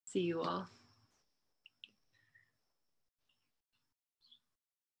see you all.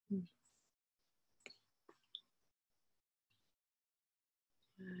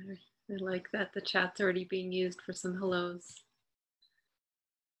 I like that the chat's already being used for some hellos.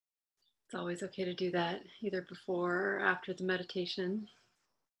 It's always okay to do that either before or after the meditation.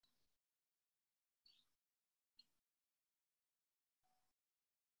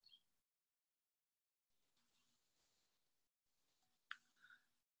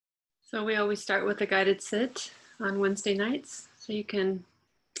 So we always start with a guided sit on Wednesday nights, so you can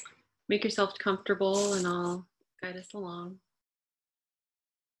make yourself comfortable and I'll guide us along.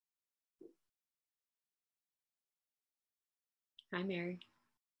 Hi, Mary.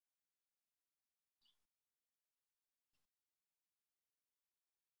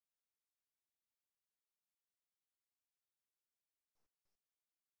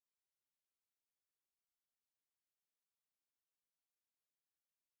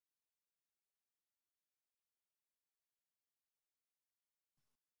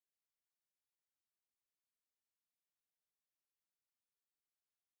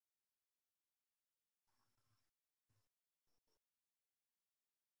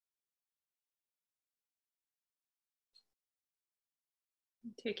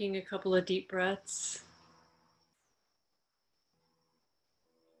 Taking a couple of deep breaths.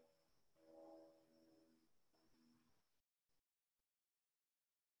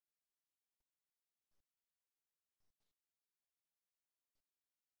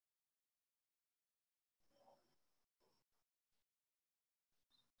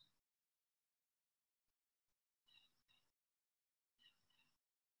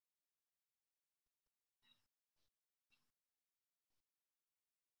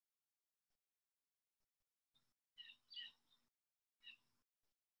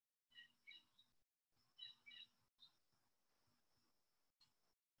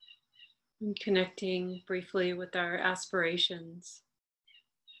 And connecting briefly with our aspirations,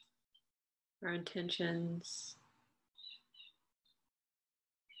 our intentions,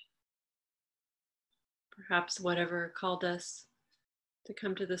 perhaps whatever called us to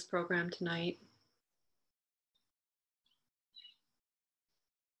come to this program tonight.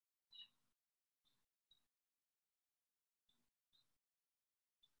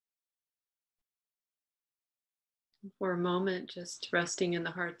 And for a moment, just resting in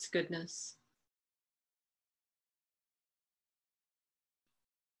the heart's goodness.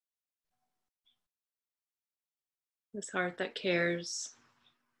 This heart that cares.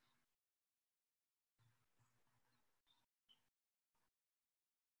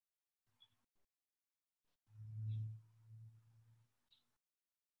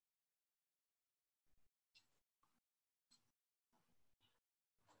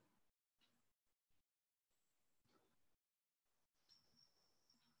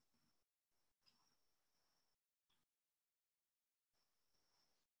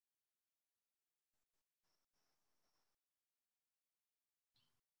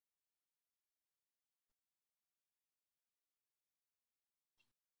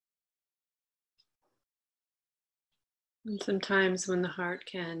 And sometimes when the heart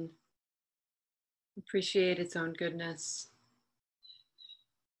can appreciate its own goodness,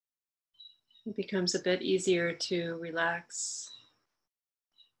 it becomes a bit easier to relax.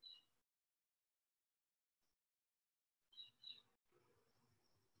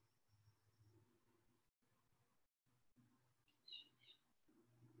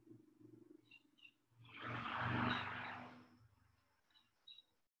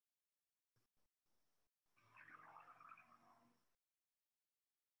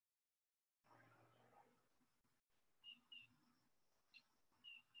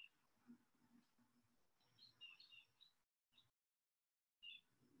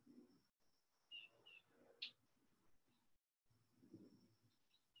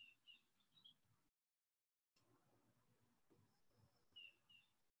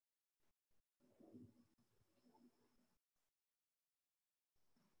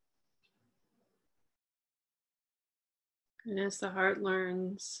 And as the heart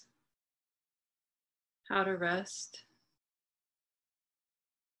learns how to rest,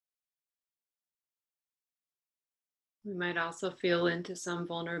 we might also feel into some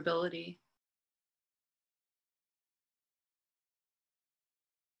vulnerability.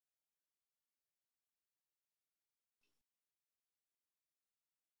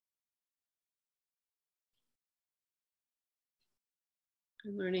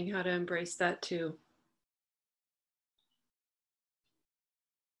 And learning how to embrace that too.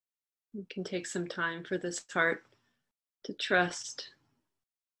 It can take some time for this heart to trust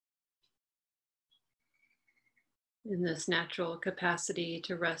in this natural capacity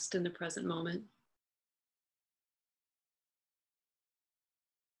to rest in the present moment.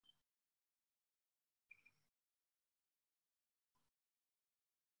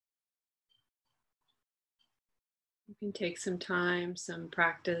 You can take some time, some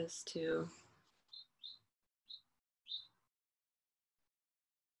practice to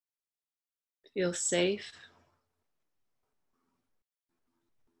feel safe,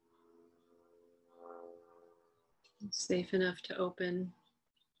 safe enough to open.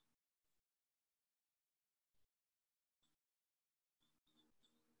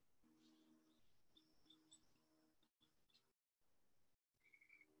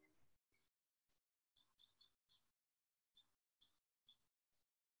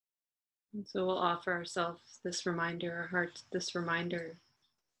 And so we'll offer ourselves this reminder, our hearts this reminder.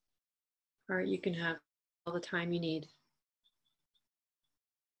 Heart, you can have all the time you need.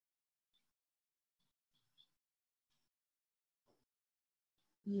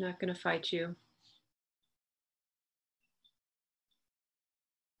 I'm not going to fight you.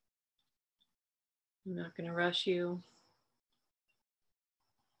 I'm not going to rush you.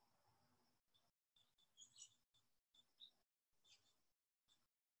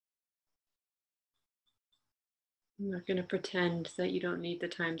 I'm not going to pretend that you don't need the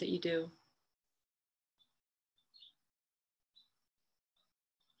time that you do.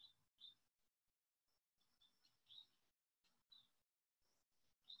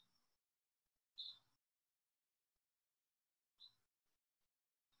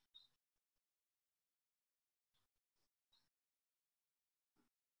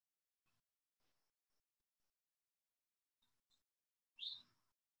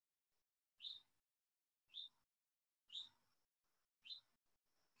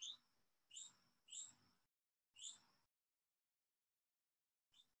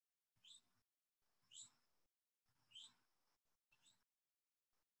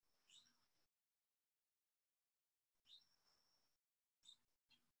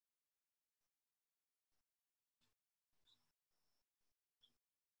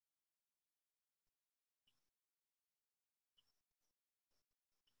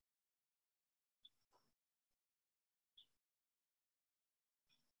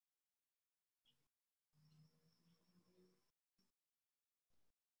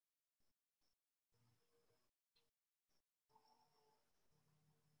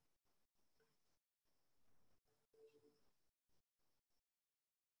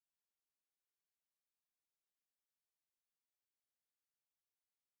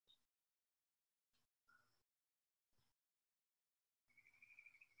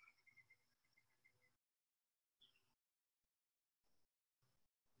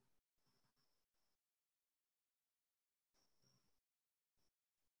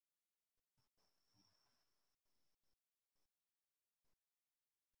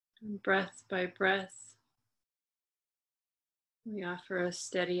 And breath by breath, we offer a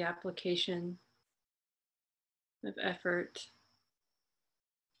steady application of effort,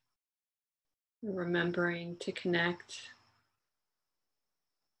 remembering to connect.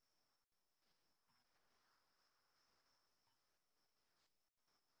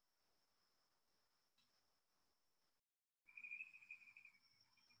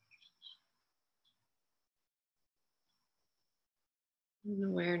 And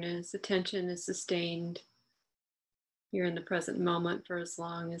awareness, attention is sustained here in the present moment for as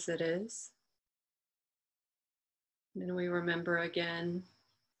long as it is. And then we remember again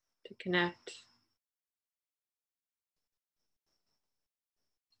to connect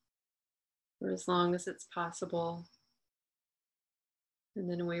for as long as it's possible. And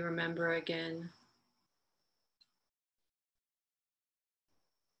then we remember again.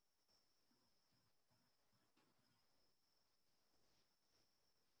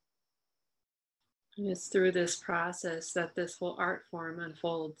 And it's through this process that this whole art form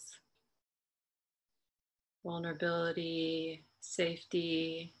unfolds. Vulnerability,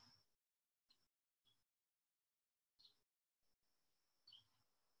 safety,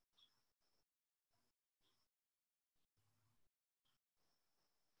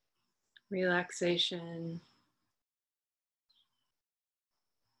 relaxation,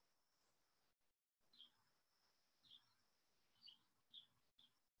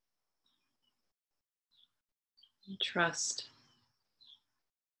 and trust.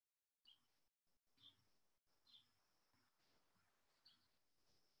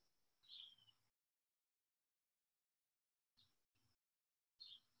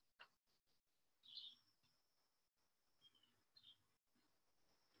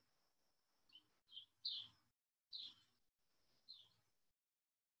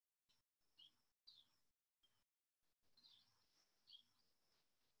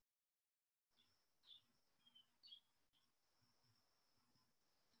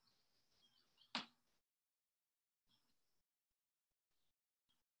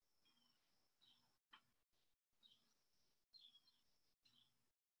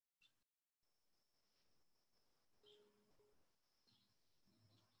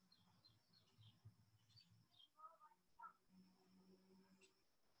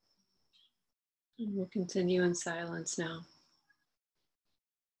 And we'll continue in silence now.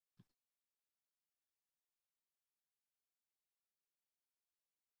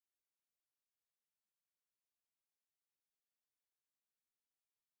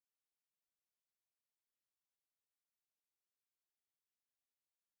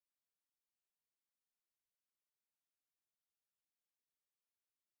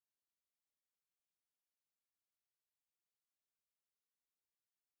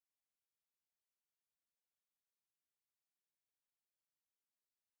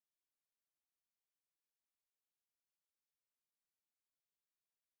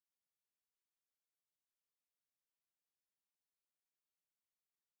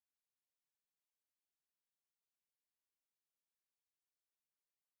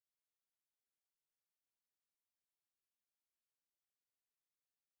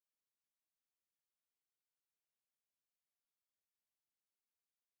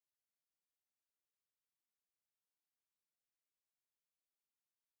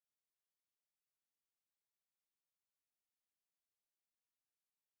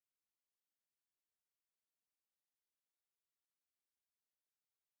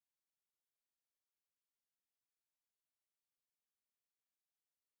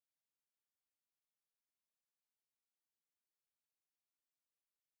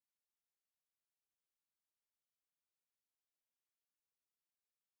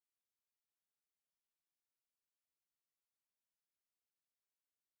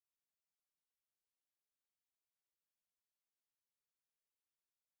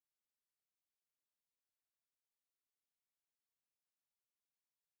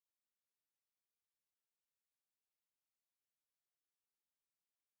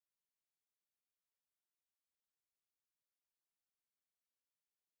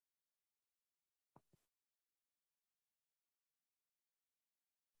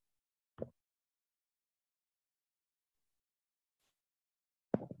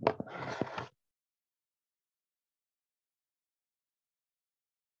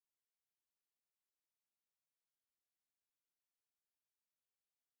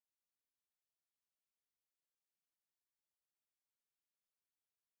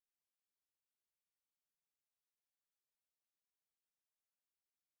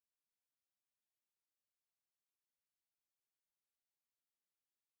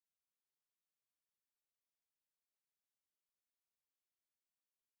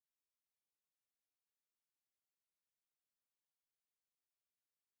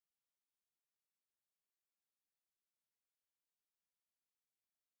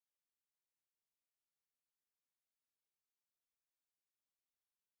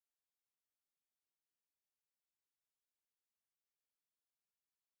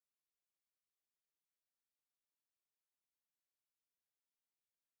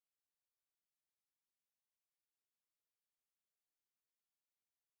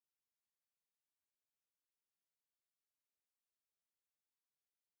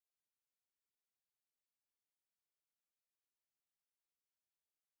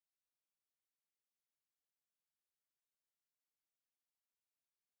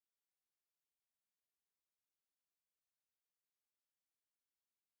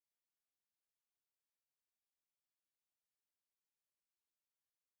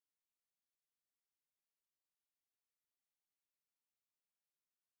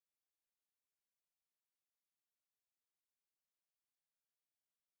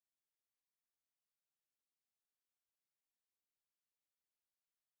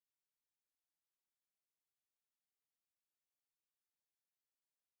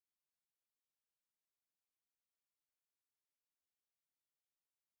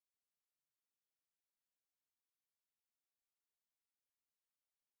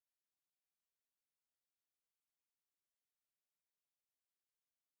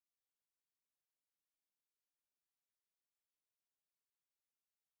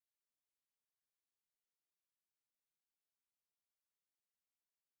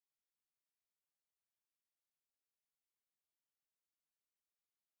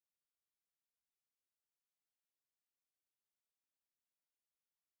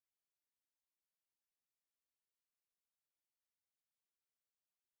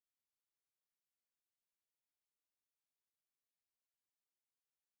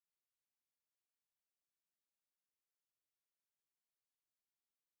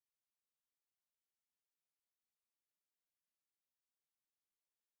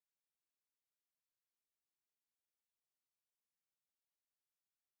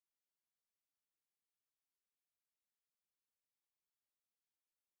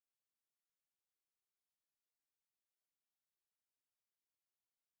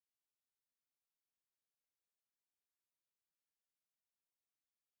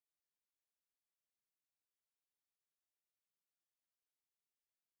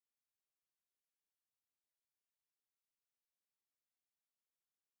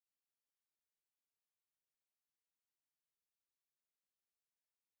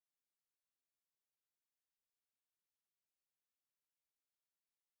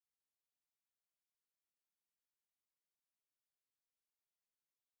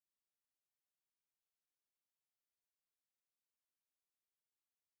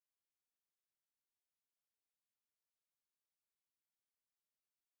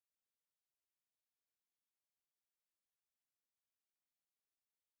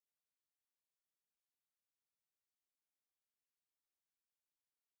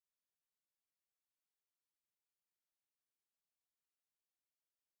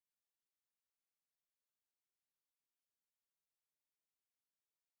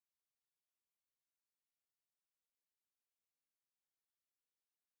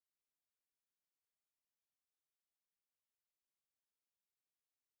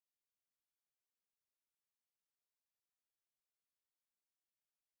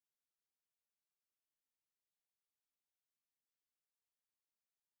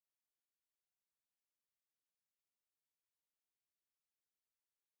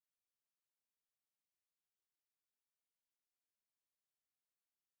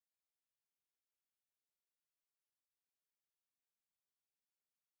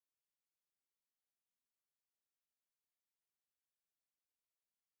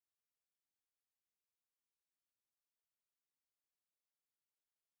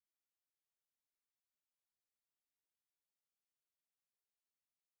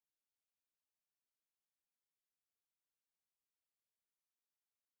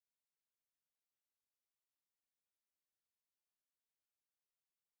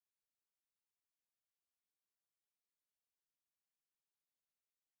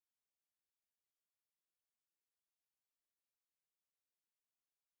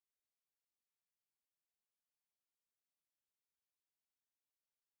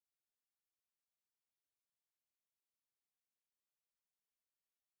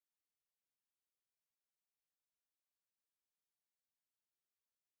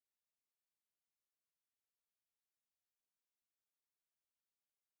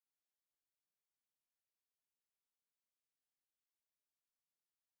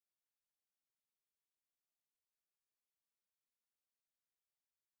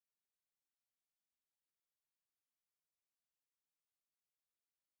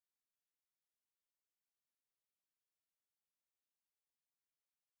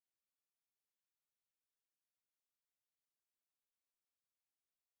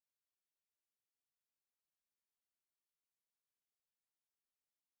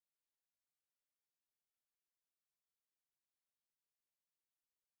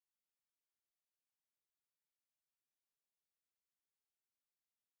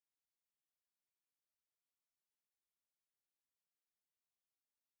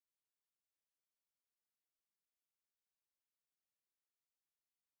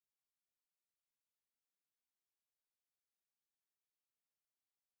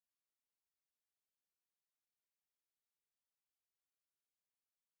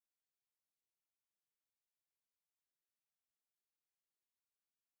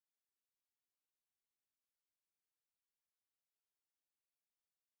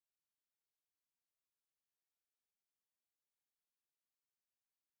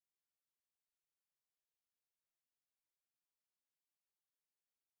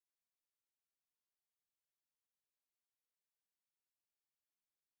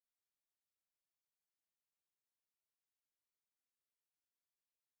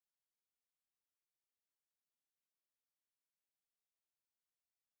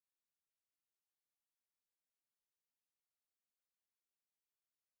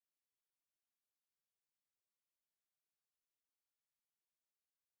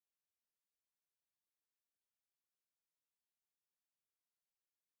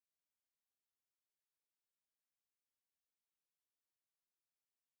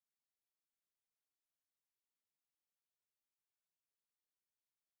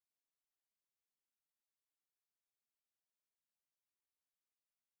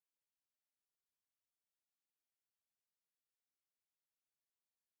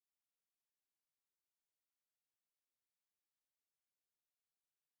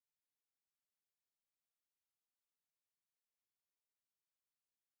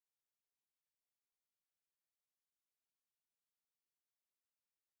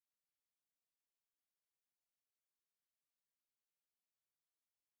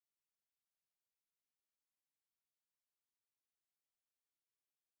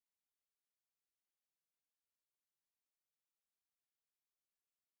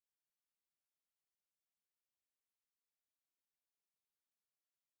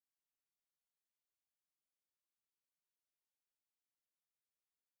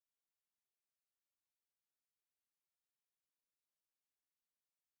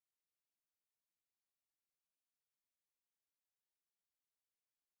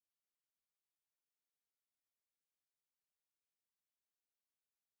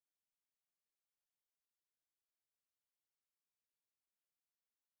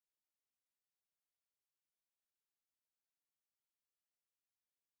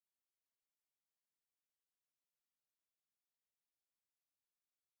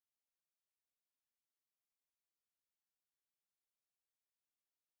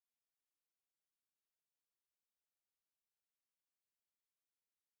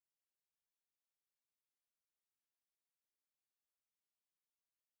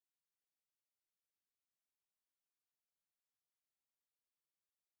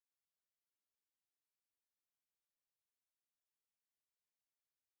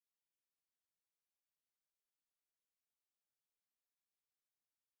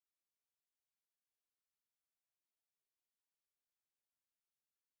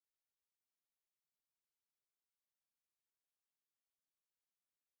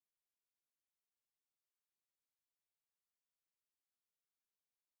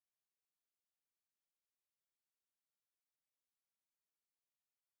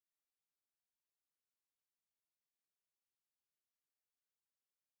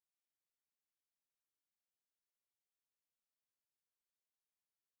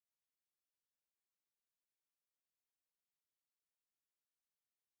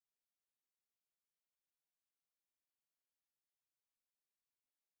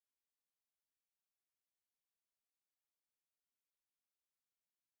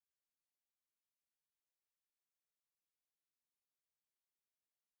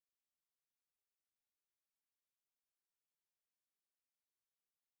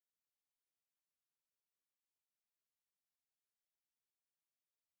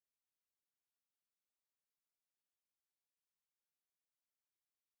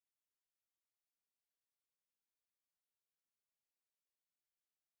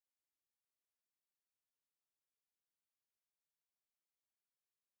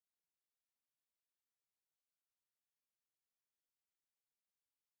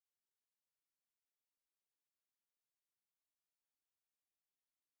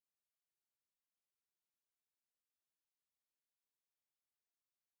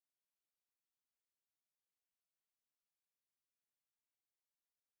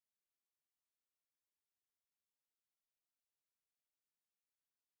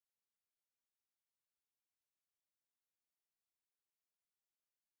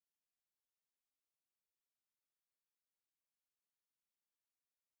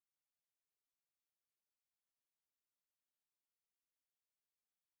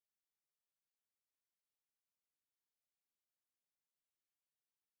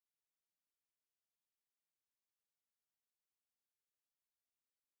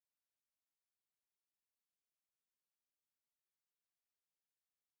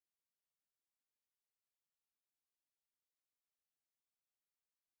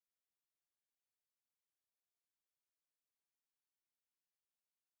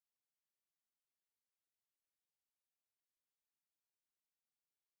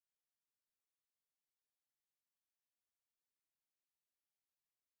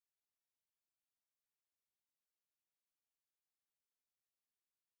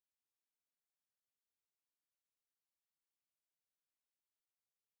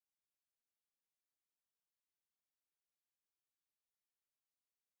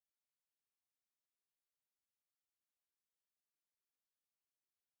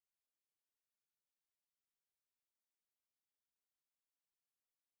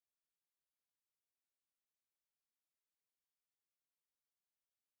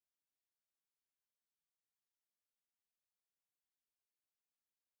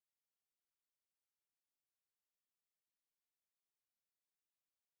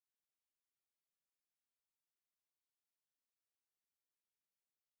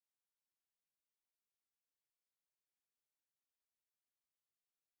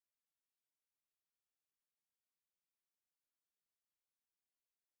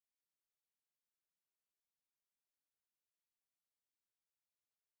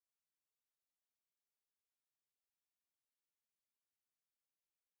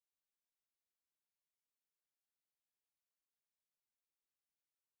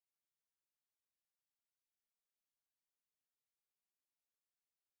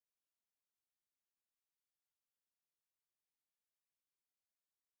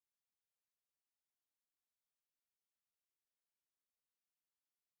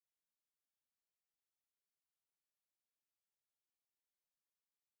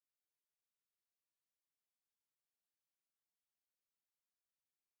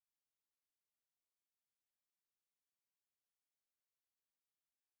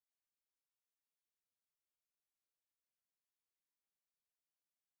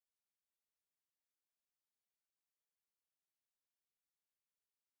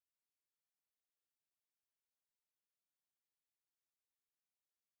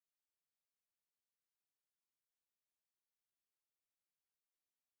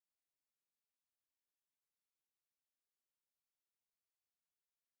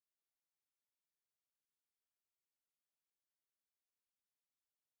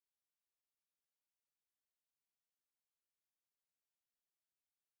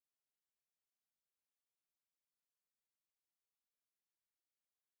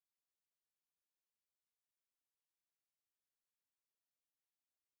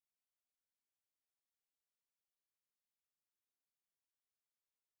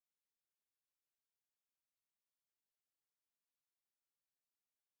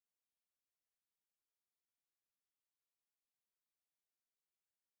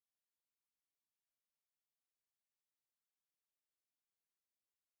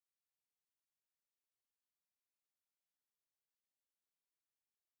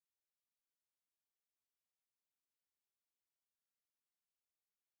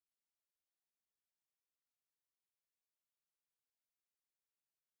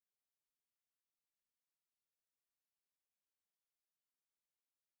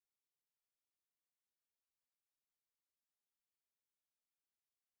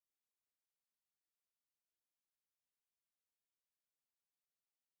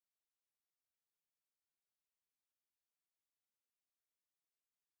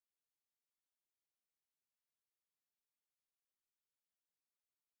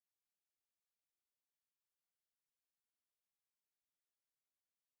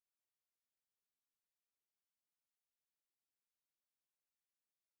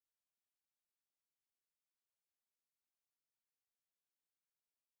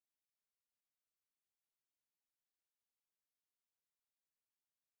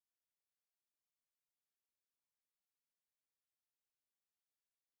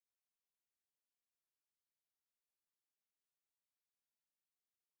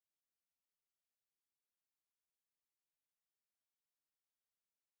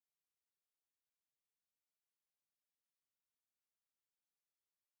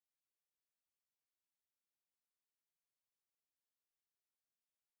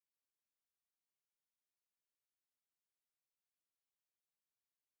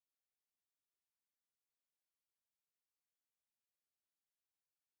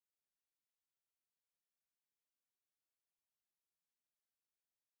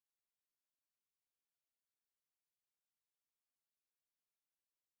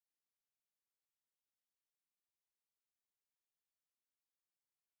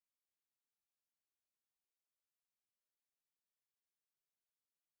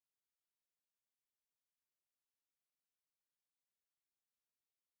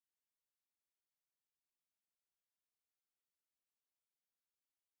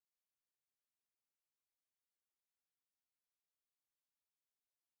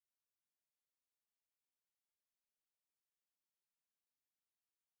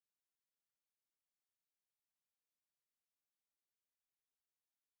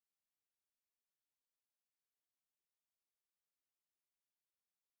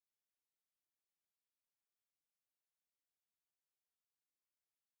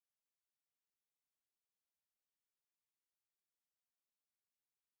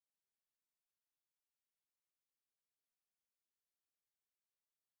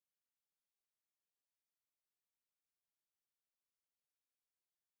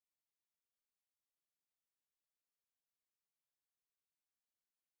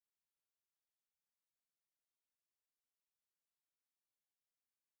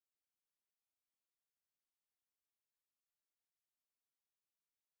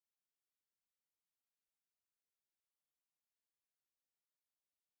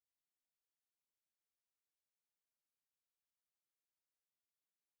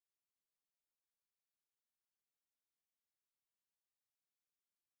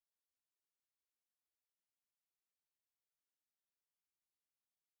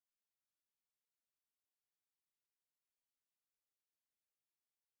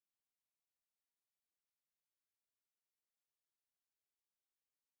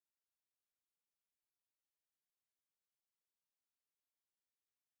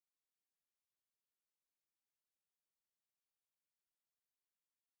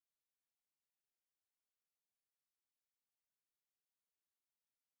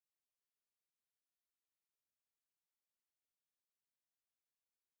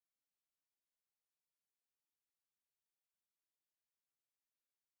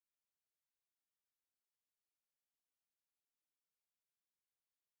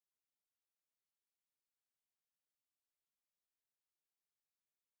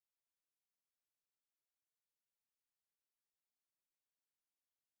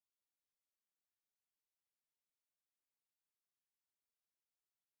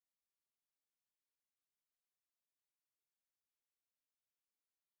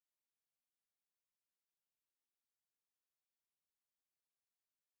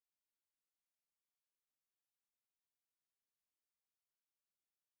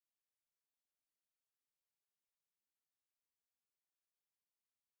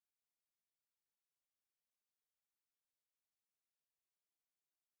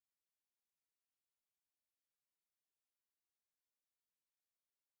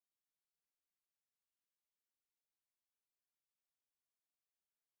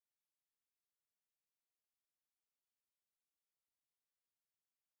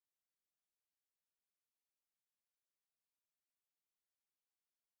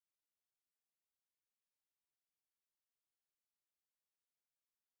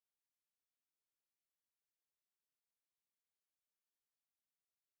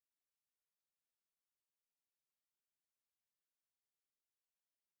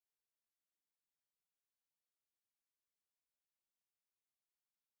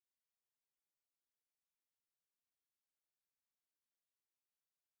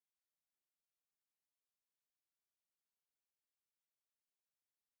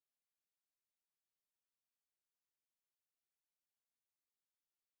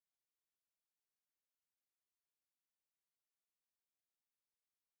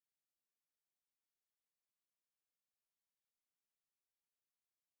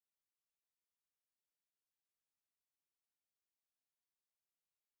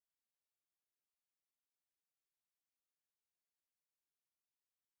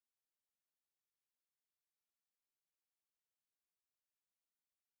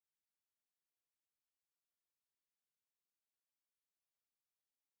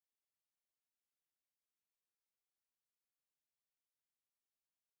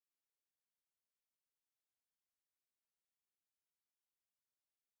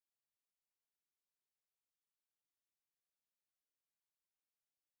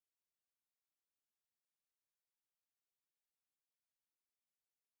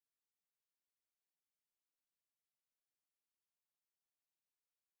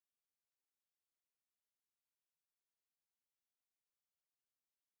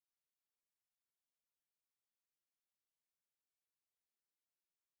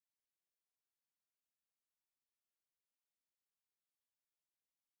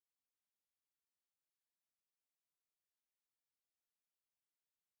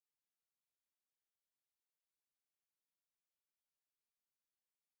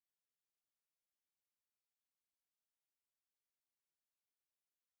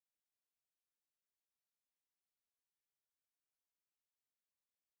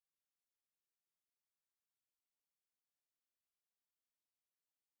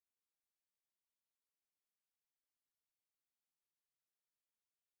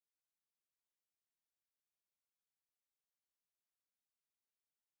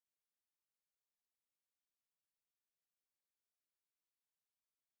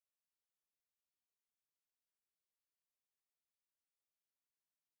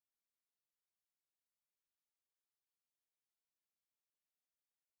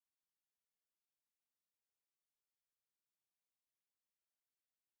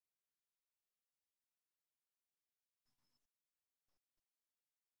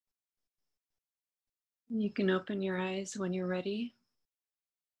 You can open your eyes when you're ready.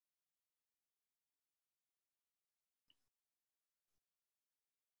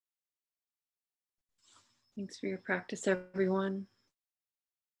 Thanks for your practice, everyone.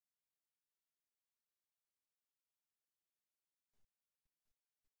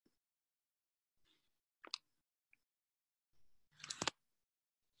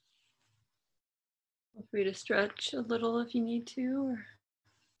 Feel free to stretch a little if you need to, or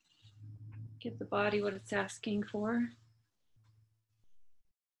give the body what it's asking for.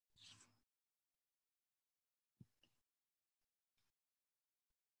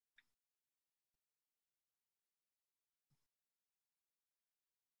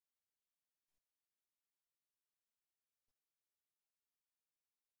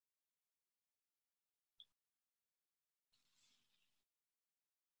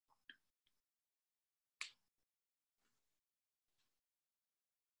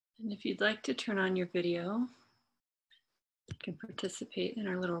 And if you'd like to turn on your video, you can participate in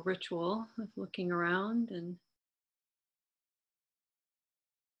our little ritual of looking around and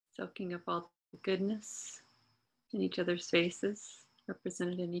soaking up all the goodness in each other's faces,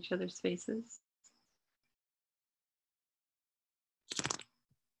 represented in each other's faces. If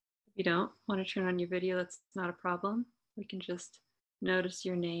you don't want to turn on your video, that's not a problem. We can just notice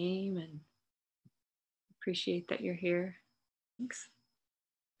your name and appreciate that you're here. Thanks.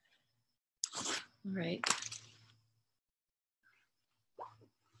 All right.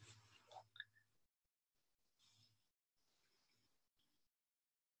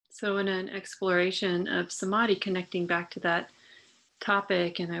 So in an exploration of samadhi, connecting back to that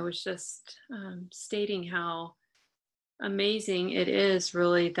topic, and I was just stating how amazing it is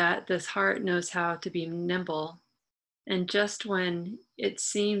really that this heart knows how to be nimble. And just when it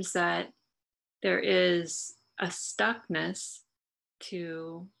seems that there is a stuckness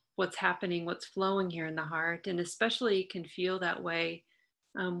to what's happening, what's flowing here in the heart, and especially can feel that way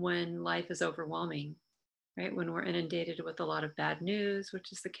when life is overwhelming, right? When we're inundated with a lot of bad news,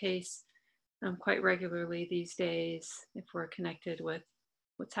 which is the case quite regularly these days, if we're connected with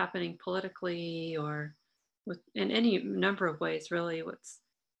what's happening politically or with in any number of ways, really, what's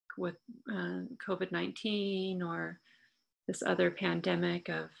with COVID-19 or this other pandemic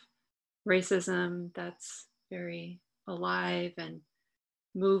of racism that's very alive and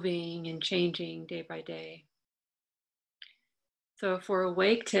moving and changing day by day. So if we're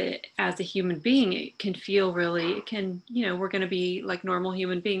awake to as a human being, it can feel really, it can, we're going to be like normal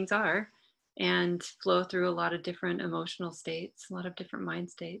human beings are and flow through a lot of different emotional states, a lot of different mind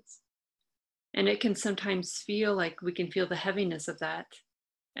states. And it can sometimes feel like we can feel the heaviness of that.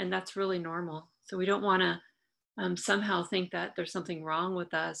 And that's really normal. So we don't want to somehow think that there's something wrong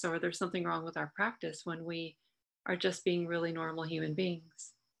with us or there's something wrong with our practice when we are just being really normal human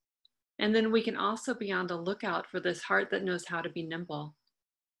beings. And then we can also be on the lookout for this heart that knows how to be nimble,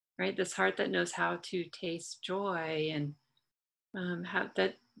 right? This heart that knows how to taste joy and have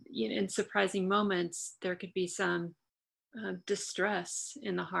that, in surprising moments, there could be some distress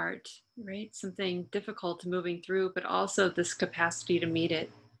in the heart, right? Something difficult moving through, but also this capacity to meet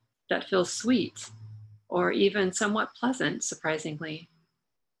it that feels sweet or even somewhat pleasant, surprisingly.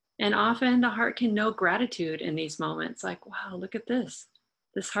 And often the heart can know gratitude in these moments, like, wow, look at this.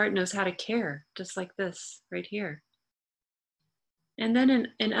 This heart knows how to care, just like this right here. And then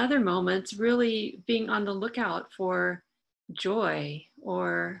in other moments, really being on the lookout for joy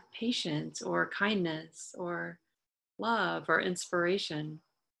or patience or kindness or love or inspiration.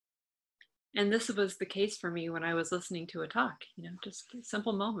 And this was the case for me when I was listening to a talk, just a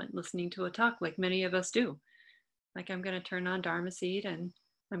simple moment listening to a talk like many of us do. Like I'm going to turn on Dharma seed and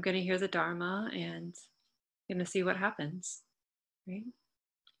I'm going to hear the Dharma and I'm going to see what happens, right?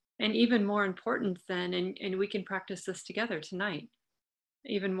 And even more important than, and we can practice this together tonight,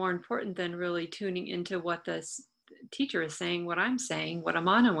 even more important than really tuning into what this teacher is saying, what I'm saying, what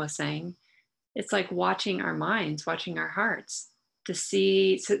Amana was saying, it's like watching our minds, watching our hearts to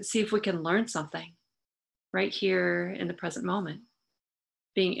see if we can learn something right here in the present moment,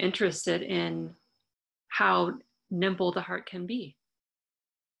 being interested in how nimble the heart can be,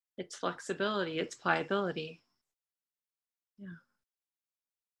 its flexibility, its pliability. Yeah.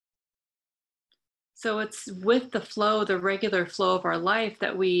 So it's with the flow, the regular flow of our life,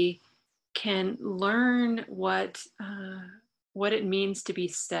 that we can learn what it means to be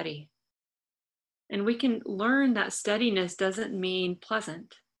steady. And we can learn that steadiness doesn't mean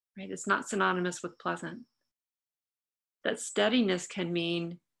pleasant, right? It's not synonymous with pleasant. That steadiness can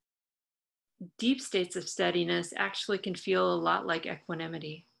mean deep states of steadiness actually can feel a lot like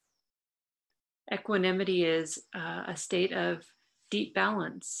equanimity. Equanimity is a state of deep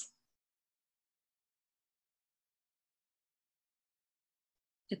balance.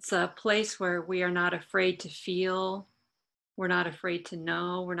 It's a place where we are not afraid to feel, we're not afraid to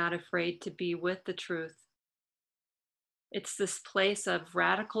know, we're not afraid to be with the truth. It's this place of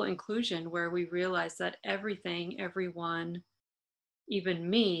radical inclusion where we realize that everything, everyone, even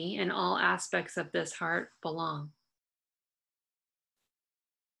me, and all aspects of this heart belong.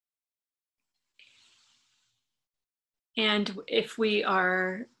 And if we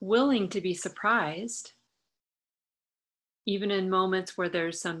are willing to be surprised, even in moments where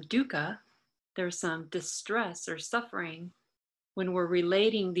there's some dukkha, there's some distress or suffering, when we're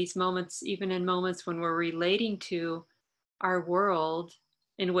relating these moments, even in moments when we're relating to our world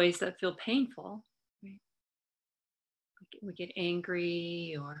in ways that feel painful, right? We get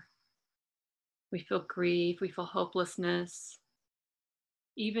angry, or we feel grief, we feel hopelessness.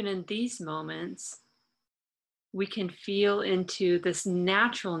 Even in these moments, we can feel into this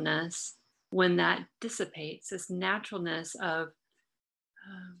naturalness when that dissipates, this naturalness of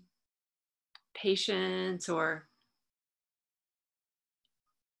um, patience or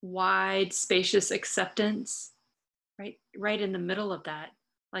wide, spacious acceptance, right in the middle of that,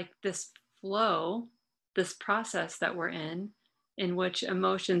 like this flow, this process that we're in which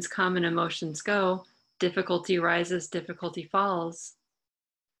emotions come and emotions go, difficulty rises, difficulty falls.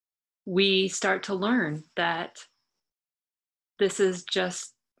 We start to learn that this is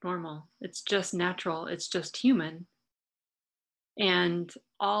just normal, it's just natural, it's just human. And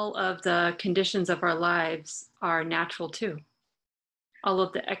all of the conditions of our lives are natural too. All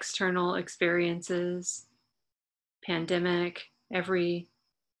of the external experiences, pandemic, every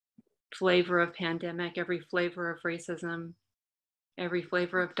flavor of pandemic, every flavor of racism, every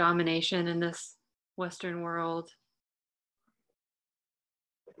flavor of domination in this Western world.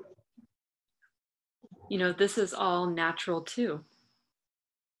 You know, this is all natural too.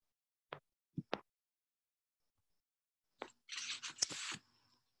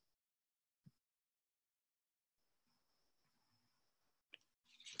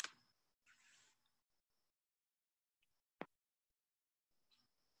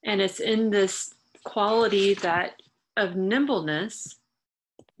 And it's in this quality that of nimbleness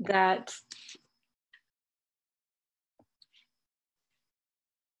that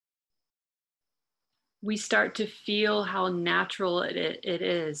we start to feel how natural it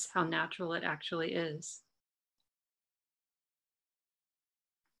is, how natural it actually is.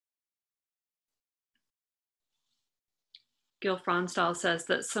 Gil Fronsdal says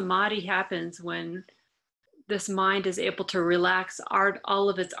that samadhi happens when this mind is able to relax all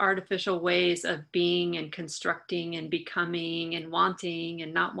of its artificial ways of being and constructing and becoming and wanting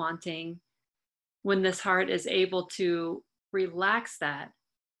and not wanting. When this heart is able to relax that,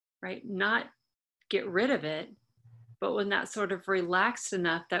 right? Not get rid of it, but when that's sort of relaxed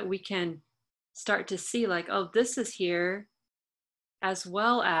enough that we can start to see, like, oh, this is here, as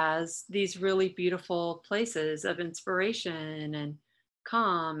well as these really beautiful places of inspiration and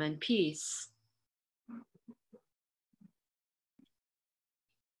calm and peace.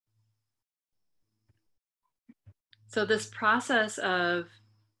 So this process of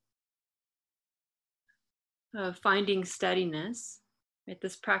finding steadiness, right?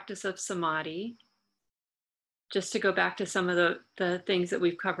 This practice of samadhi, just to go back to some of the things that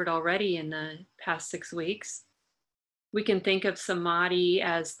we've covered already in the past 6 weeks, we can think of samadhi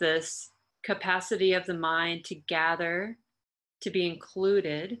as this capacity of the mind to gather, to be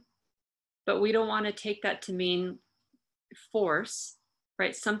included, but we don't want to take that to mean force,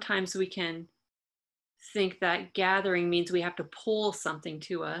 right? Sometimes we can think that gathering means we have to pull something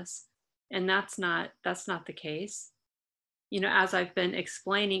to us, and that's not the case. You know, as I've been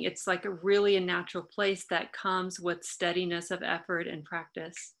explaining, it's like a natural place that comes with steadiness of effort and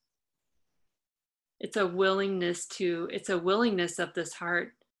practice. It's a willingness of this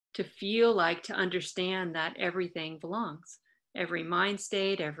heart to feel like, to understand that everything belongs. Every mind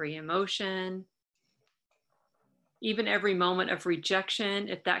state, every emotion, even every moment of rejection,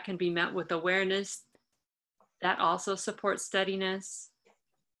 if that can be met with awareness, that also supports steadiness.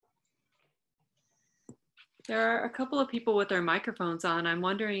 There are a couple of people with their microphones on. I'm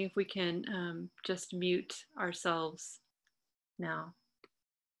wondering if we can just mute ourselves now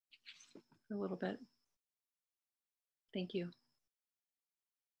for a little bit. Thank you.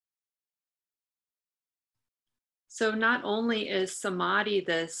 So not only is samadhi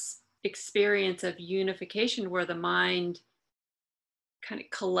this experience of unification where the mind kind of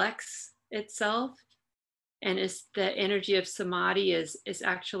collects itself, and is the energy of samadhi is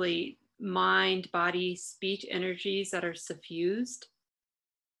actually mind, body, speech energies that are suffused,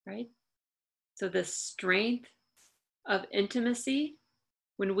 right? So the strength of intimacy,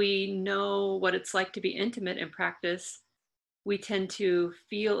 when we know what it's like to be intimate in practice, we tend to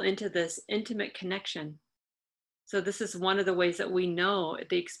feel into this intimate connection. So this is one of the ways that we know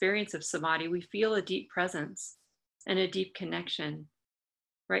the experience of samadhi. We feel a deep presence and a deep connection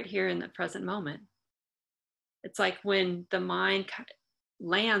right here in the present moment. It's like when the mind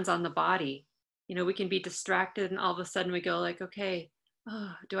lands on the body, we can be distracted and all of a sudden we go like, okay,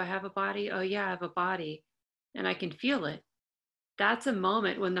 oh, do I have a body? Oh yeah, I have a body. And I can feel it. That's a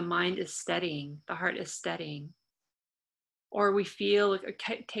moment when the mind is steadying, the heart is steadying. Or we feel,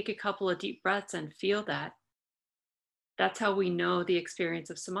 take a couple of deep breaths and feel that. That's how we know the experience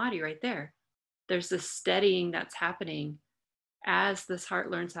of samadhi right there. There's this steadying that's happening as this heart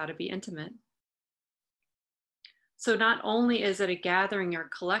learns how to be intimate. So not only is it a gathering or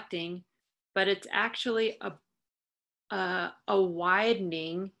collecting, but it's actually a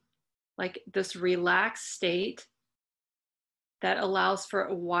widening, like this relaxed state that allows for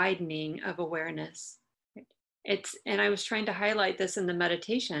a widening of awareness. And I was trying to highlight this in the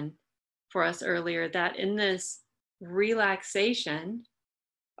meditation for us earlier, that in this relaxation,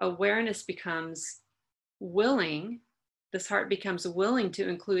 awareness becomes willing, this heart becomes willing to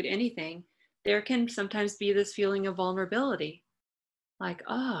include anything. There can sometimes be this feeling of vulnerability, like,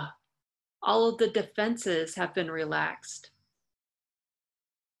 all of the defenses have been relaxed.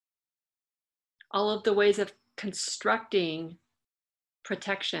 All of the ways of constructing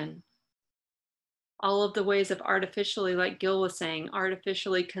protection, all of the ways of artificially, like Gil was saying,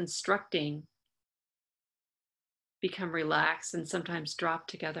 artificially constructing become relaxed and sometimes drop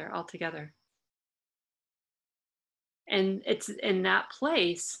together altogether. And it's in that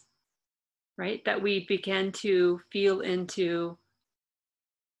place, right, that we begin to feel into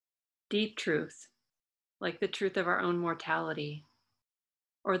deep truth, like the truth of our own mortality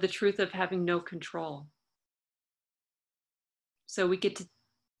or the truth of having no control. So we get to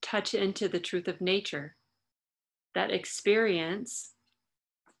touch into the truth of nature, that experience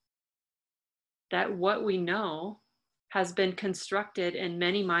that what we know has been constructed in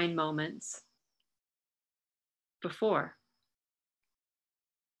many mind moments before.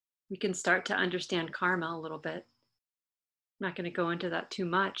 We can start to understand karma a little bit. I'm not going to go into that too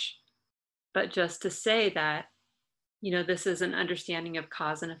much, but just to say that, this is an understanding of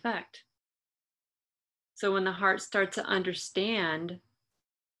cause and effect. So when the heart starts to understand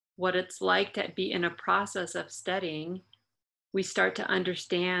what it's like to be in a process of studying, we start to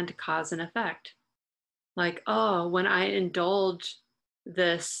understand cause and effect. Like, when I indulge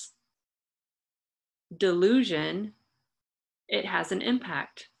this delusion, it has an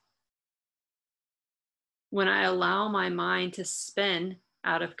impact. When I allow my mind to spin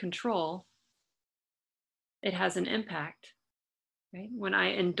out of control, it has an impact, right? When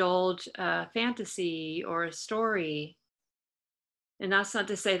I indulge a fantasy or a story, and that's not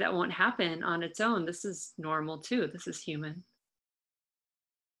to say that won't happen on its own. This is normal too. This is human.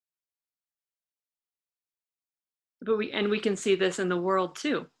 But we can see this in the world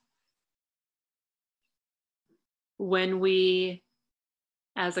too. When we,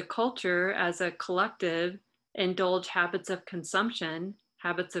 as a culture, as a collective, indulge habits of consumption,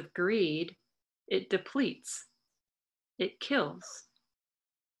 habits of greed, it depletes, it kills.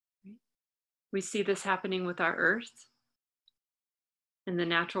 We see this happening with our earth and the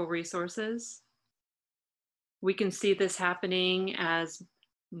natural resources. We can see this happening as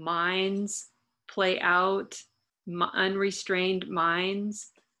minds play out, unrestrained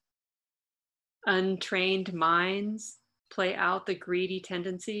minds, untrained minds play out the greedy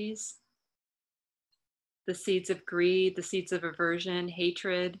tendencies, the seeds of greed, the seeds of aversion,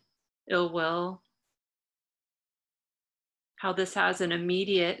 hatred, ill will. How this has an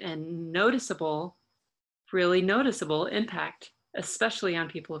immediate and noticeable, really noticeable impact, especially on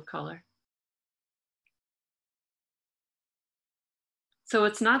people of color. So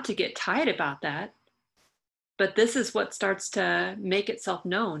it's not to get tight about that, but this is what starts to make itself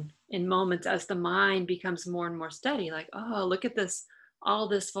known in moments as the mind becomes more and more steady. Like, look at this, all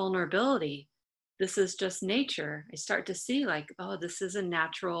this vulnerability. This is just nature. I start to see like, this is a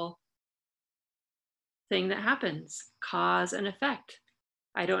natural thing that happens, cause and effect.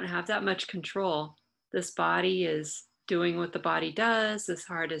 I don't have that much control. This body is doing what the body does. This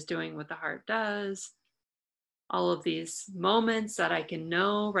heart is doing what the heart does. All of these moments that I can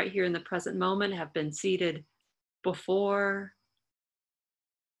know right here in the present moment have been seeded before.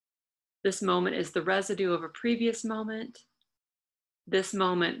 This moment is the residue of a previous moment. This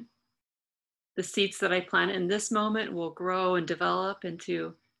moment, the seeds that I plant in this moment will grow and develop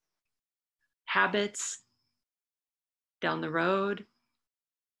into habits down the road.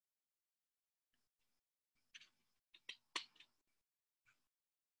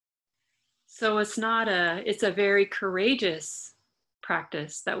 So it's a very courageous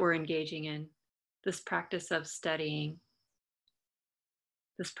practice that we're engaging in, this practice of studying,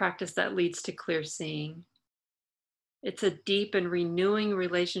 this practice that leads to clear seeing. It's a deep and renewing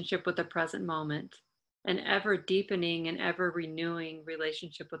relationship with the present moment, an ever deepening and ever renewing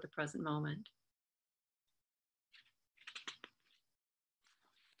relationship with the present moment.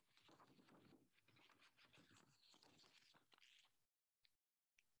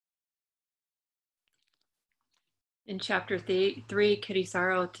 In chapter three,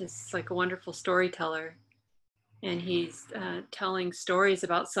 Kirisaro is like a wonderful storyteller, and he's telling stories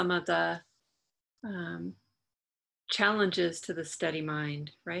about some of the um, challenges to the steady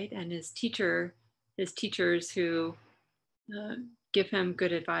mind, right? And his teachers who uh, give him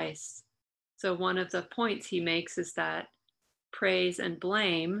good advice. So one of the points he makes is that praise and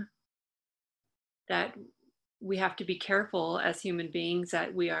blame, that we have to be careful as human beings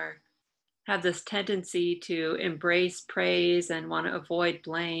that we have this tendency to embrace praise and want to avoid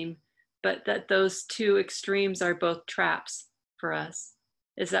blame, but that those two extremes are both traps for us.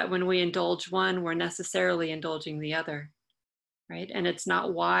 Is that when we indulge one, we're necessarily indulging the other, right? And it's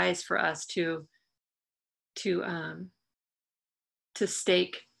not wise for us to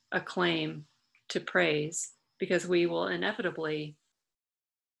stake a claim to praise, because we will inevitably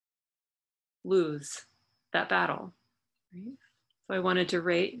lose that battle, right? So I wanted to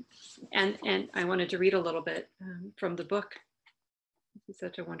rate, and I wanted to read a little bit from the book. He's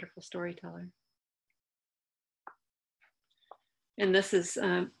such a wonderful storyteller. And this is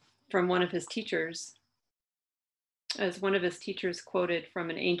from one of his teachers, as one of his teachers quoted from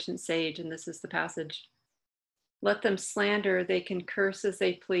an ancient sage, and this is the passage. Let them slander, they can curse as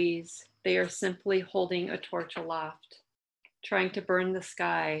they please. They are simply holding a torch aloft, trying to burn the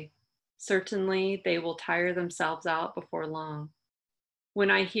sky. Certainly they will tire themselves out before long. When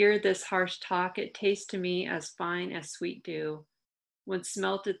I hear this harsh talk, it tastes to me as fine as sweet dew. When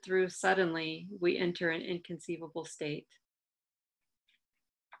smelted through, suddenly we enter an inconceivable state.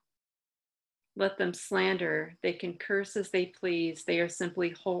 Let them slander, they can curse as they please. They are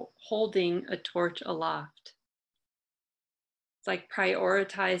simply holding a torch aloft. It's like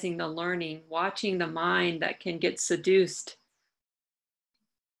prioritizing the learning, watching the mind that can get seduced,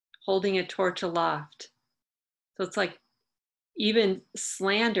 holding a torch aloft. So it's like even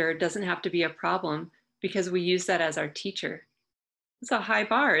slander doesn't have to be a problem because we use that as our teacher. It's a high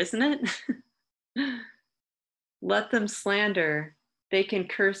bar, isn't it? Let them slander. They can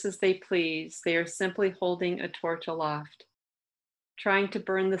curse as they please. They are simply holding a torch aloft. Trying to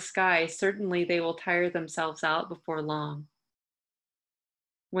burn the sky, certainly they will tire themselves out before long.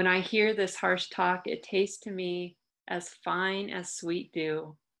 When I hear this harsh talk, it tastes to me as fine as sweet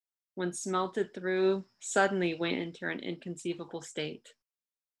dew. When smelted through, suddenly we enter an inconceivable state.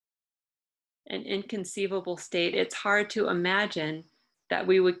 An inconceivable state. It's hard to imagine that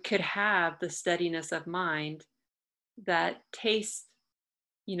we could have the steadiness of mind that tastes,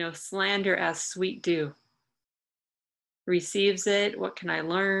 slander as sweet dew. Receives it, what can I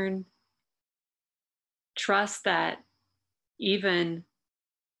learn? Trust that even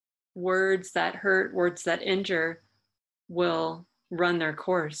words that hurt, words that injure, will run their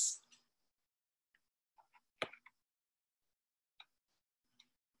course.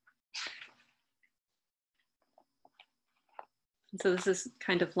 And so this is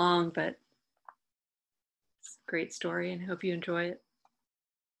kind of long, but it's a great story and I hope you enjoy it.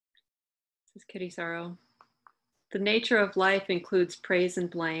 This is Kirisaro. The nature of life includes praise and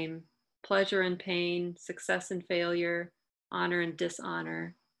blame, pleasure and pain, success and failure, honor and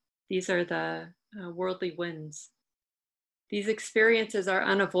dishonor. These are the worldly winds. These experiences are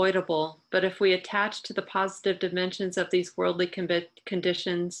unavoidable, but if we attach to the positive dimensions of these worldly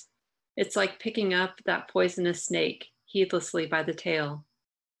conditions, it's like picking up that poisonous snake heedlessly by the tail.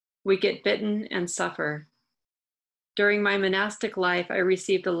 We get bitten and suffer. During my monastic life, I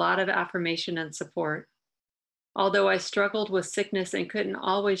received a lot of affirmation and support. Although I struggled with sickness and couldn't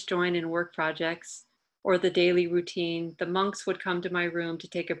always join in work projects or the daily routine, the monks would come to my room to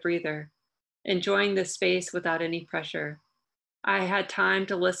take a breather, enjoying the space without any pressure. I had time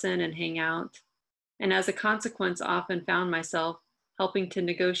to listen and hang out, and as a consequence, often found myself helping to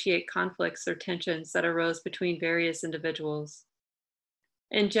negotiate conflicts or tensions that arose between various individuals.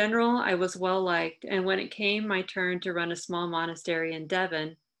 In general, I was well liked, and when it came my turn to run a small monastery in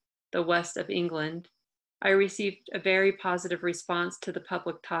Devon, the west of England, I received a very positive response to the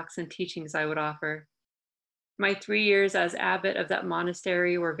public talks and teachings I would offer. My 3 years as abbot of that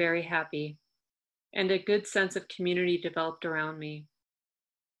monastery were very happy, and a good sense of community developed around me.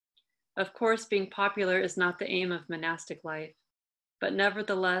 Of course, being popular is not the aim of monastic life. but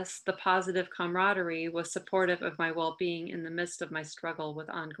nevertheless, the positive camaraderie was supportive of my well-being in the midst of my struggle with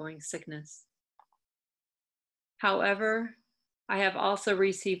ongoing sickness. However, I have also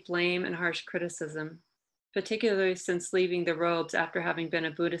received blame and harsh criticism, particularly since leaving the robes after having been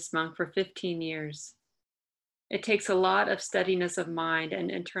a Buddhist monk for 15 years. It takes a lot of steadiness of mind and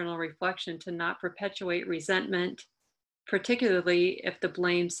internal reflection to not perpetuate resentment, particularly if the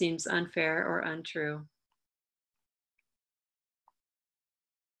blame seems unfair or untrue.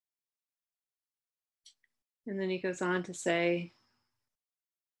 And then he goes on to say,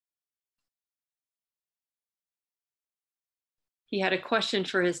 he had a question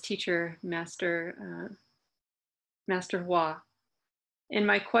for his teacher, Master Hua. In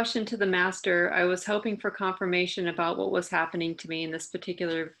my question to the master, I was hoping for confirmation about what was happening to me in this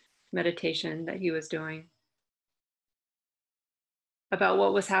particular meditation that he was doing, about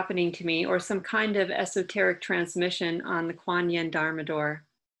what was happening to me, or some kind of esoteric transmission on the Kuan Yin Dharma door.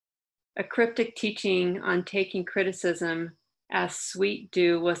 A cryptic teaching on taking criticism as sweet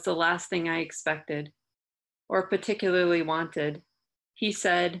dew was the last thing I expected, or particularly wanted. He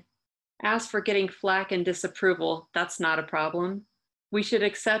said, as for getting flack and disapproval, that's not a problem. We should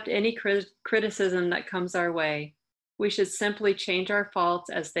accept any criticism that comes our way. We should simply change our faults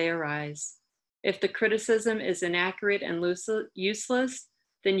as they arise. If the criticism is inaccurate and useless,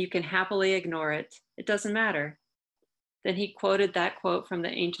 then you can happily ignore it. It doesn't matter. Then he quoted that quote from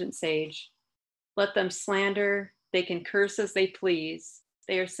the ancient sage. Let them slander, they can curse as they please.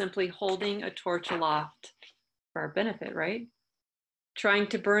 They are simply holding a torch aloft for our benefit, right? Trying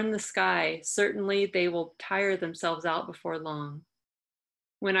to burn the sky, certainly they will tire themselves out before long.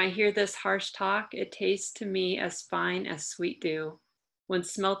 When I hear this harsh talk, it tastes to me as fine as sweet dew. When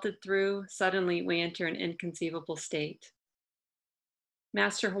smelted through, suddenly we enter an inconceivable state.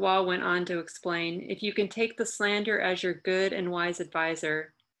 Master Hua went on to explain, if you can take the slander as your good and wise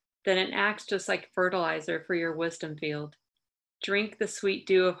advisor, then it acts just like fertilizer for your wisdom field. Drink the sweet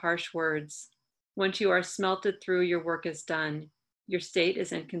dew of harsh words. Once you are smelted through, your work is done. Your state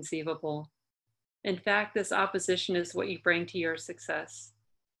is inconceivable. In fact, this opposition is what you bring to your success.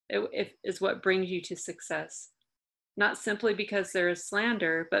 It is what brings you to success. Not simply because there is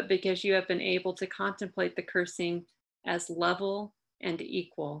slander, but because you have been able to contemplate the cursing as level and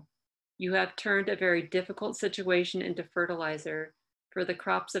equal. You have turned a very difficult situation into fertilizer for the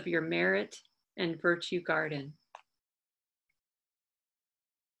crops of your merit and virtue garden.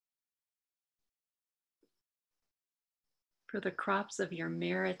 For the crops of your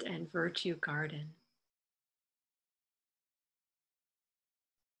merit and virtue garden.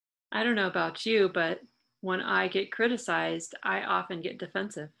 I don't know about you, but when I get criticized, I often get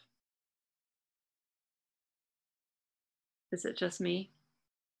defensive. Is it just me?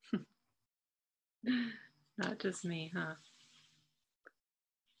 Not just me, huh?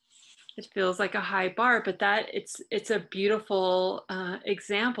 It feels like a high bar, but it's a beautiful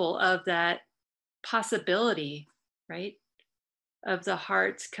example of that possibility, right? Of the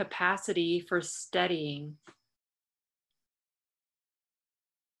heart's capacity for steadying.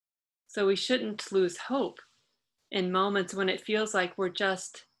 So we shouldn't lose hope in moments when it feels like we're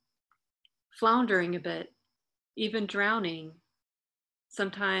just floundering a bit, even drowning,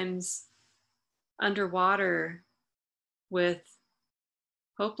 sometimes underwater with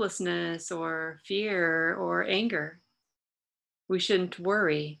hopelessness or fear or anger. We shouldn't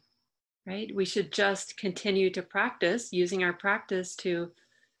worry, right? We should just continue to practice, using our practice to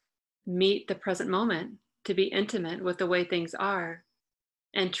meet the present moment, to be intimate with the way things are,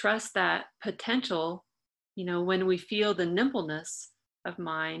 and trust that potential, when we feel the nimbleness of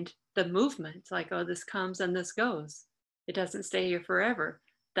mind, the movement, like, oh, this comes and this goes. It doesn't stay here forever.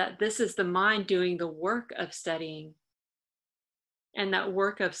 That this is the mind doing the work of steadying. And that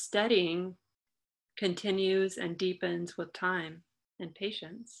work of steadying continues and deepens with time and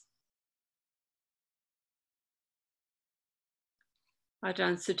patience.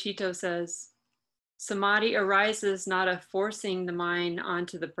 Ajahn Suchito says, samadhi arises not of forcing the mind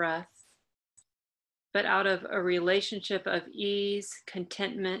onto the breath, but out of a relationship of ease,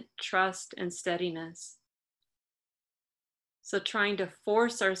 contentment, trust, and steadiness. So trying to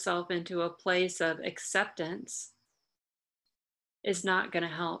force ourselves into a place of acceptance is not going to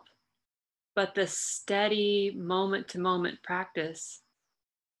help. But the steady moment-to-moment practice,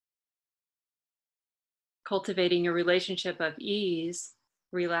 cultivating a relationship of ease,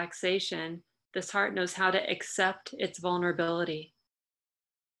 relaxation, this heart knows how to accept its vulnerability,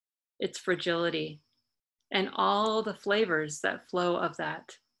 its fragility, and all the flavors that flow of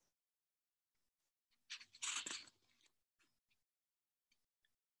that.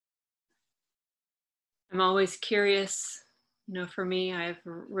 I'm always curious, for me, I have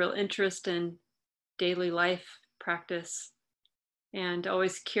a real interest in daily life practice and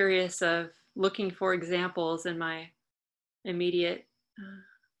always curious of looking for examples in my immediate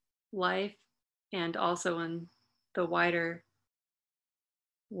life and also in the wider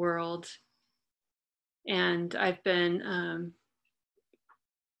world. And I've been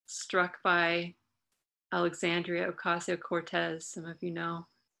struck by Alexandria Ocasio-Cortez. Some of you know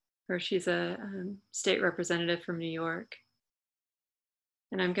her. She's a state representative from New York.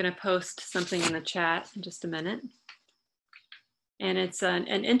 And I'm going to post something in the chat in just a minute. And it's an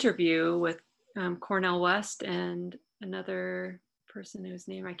interview with Cornel West and another person whose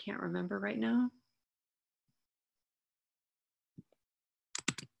name I can't remember right now.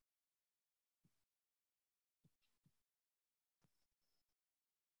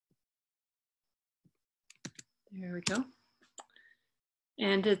 There we go.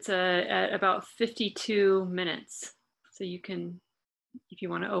 And it's at about 52 minutes. So you can, if you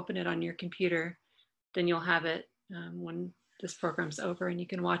want to open it on your computer, then you'll have it when this program's over and you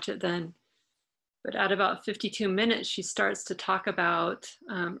can watch it then. But at about 52 minutes, she starts to talk about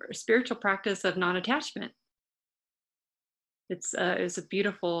a spiritual practice of non-attachment. It's a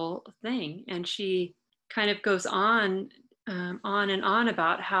beautiful thing. And she kind of goes on and on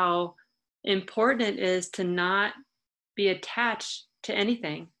about how important it is to not be attached to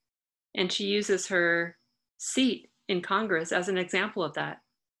anything. And she uses her seat in Congress as an example of that.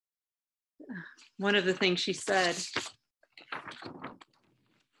 One of the things she said,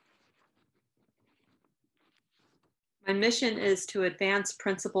 my mission is to advance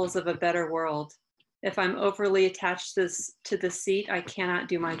principles of a better world. If I'm overly attached to the seat, I cannot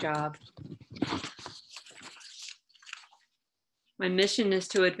do my job. My mission is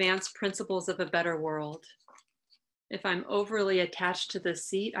to advance principles of a better world. If I'm overly attached to the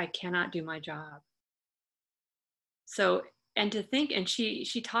seat, I cannot do my job. So, and to think, and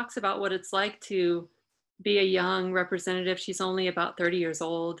she talks about what it's like to be a young representative. She's only about 30 years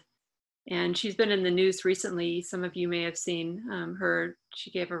old. And she's been in the news recently. Some of you may have seen her.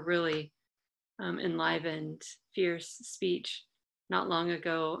 She gave a really enlivened, fierce speech not long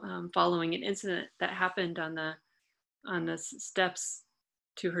ago following an incident that happened on the steps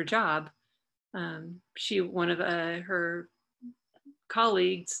to her job. One of her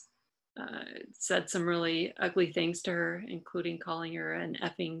colleagues said some really ugly things to her, including calling her a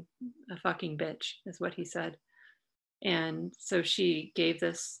fucking bitch, is what he said. And so she gave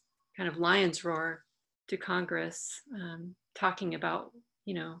this kind of lion's roar to Congress, talking about,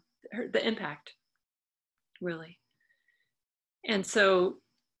 the impact, really. And so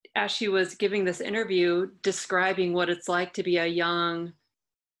as she was giving this interview, describing what it's like to be a young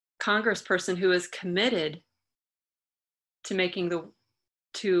congressperson who is committed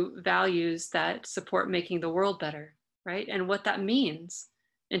to values that support making the world better, right? And what that means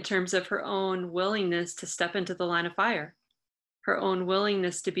in terms of her own willingness to step into the line of fire, her own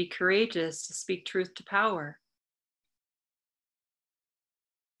willingness to be courageous, to speak truth to power.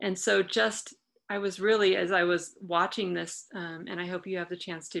 And so I was really, as I was watching this, and I hope you have the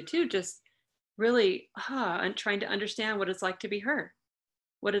chance to too, just really and trying to understand what it's like to be her,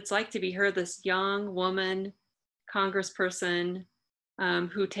 this young woman, congressperson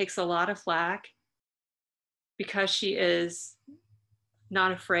who takes a lot of flack because she is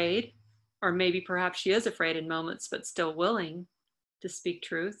not afraid, or maybe perhaps she is afraid in moments, but still willing to speak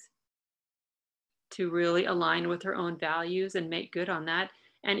truth, to really align with her own values and make good on that.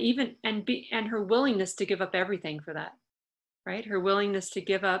 And her willingness to give up everything for that, right? Her willingness to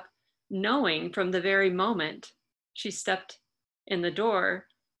give up, knowing from the very moment she stepped in the door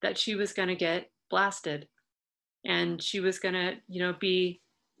that she was going to get blasted, and she was going to, be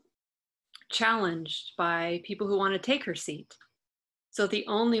challenged by people who want to take her seat. So the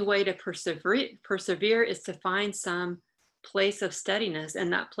only way to persevere is to find some place of steadiness,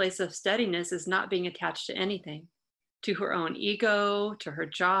 and that place of steadiness is not being attached to anything, to her own ego, to her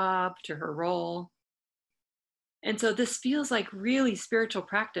job, to her role. And so this feels like really spiritual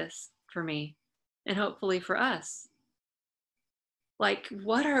practice for me, and hopefully for us. Like,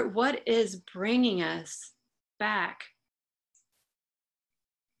 what is bringing us back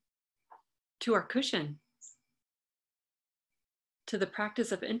to our cushion, to the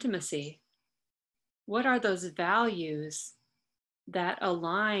practice of intimacy? What are those values that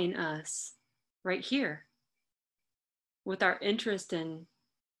align us right here with our interest in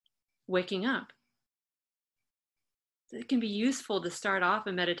waking up? It can be useful to start off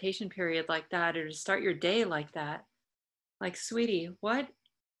a meditation period like that, or to start your day like that. Like, sweetie, what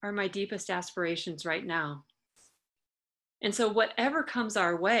are my deepest aspirations right now? And so whatever comes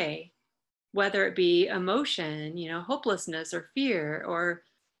our way, whether it be emotion, hopelessness or fear, or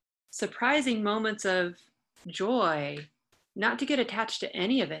surprising moments of joy, not to get attached to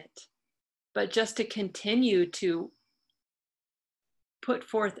any of it, but just to continue to put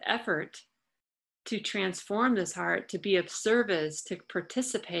forth effort to transform this heart, to be of service, to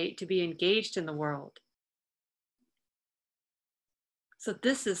participate, to be engaged in the world. So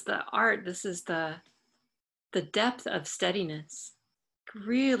this is the art, this is the depth of steadiness,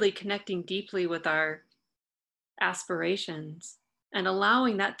 really connecting deeply with our aspirations and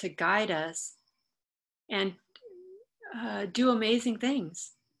allowing that to guide us and do amazing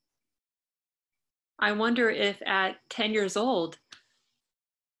things. I wonder if at 10 years old,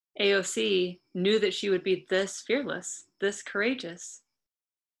 AOC knew that she would be this fearless, this courageous,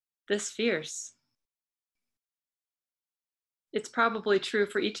 this fierce. It's probably true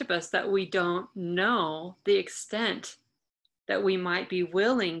for each of us that we don't know the extent that we might be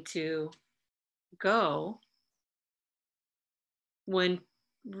willing to go when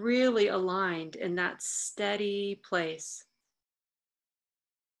really aligned in that steady place.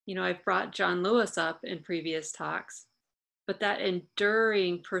 I've brought John Lewis up in previous talks, but that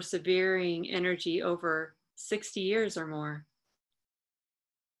enduring, persevering energy over 60 years or more,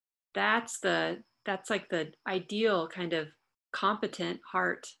 that's like the ideal kind of competent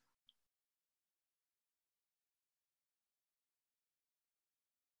heart.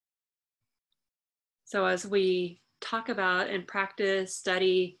 So as we talk about and practice,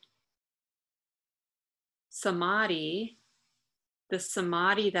 study samadhi, the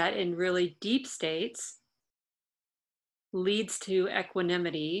samadhi that in really deep states leads to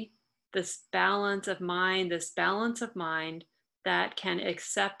equanimity, this balance of mind that can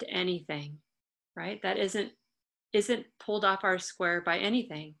accept anything, right? That isn't pulled off our square by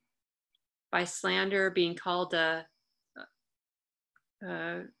anything, by slander, being called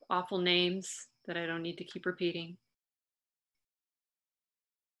awful names that I don't need to keep repeating,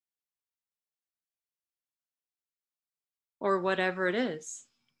 or whatever it is.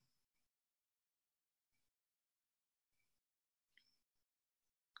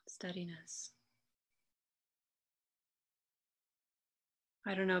 Steadiness.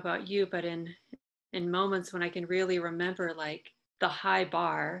 I don't know about you, but in moments when I can really remember like the high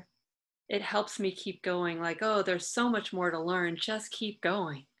bar, it helps me keep going. Like, oh, there's so much more to learn. Just keep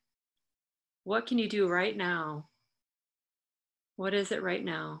going. What can you do right now? What is it right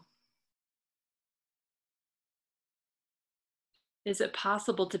now? Is it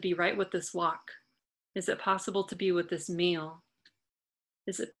possible to be right with this walk? Is it possible to be with this meal?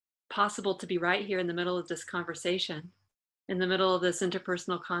 Is it possible to be right here in the middle of this conversation, in the middle of this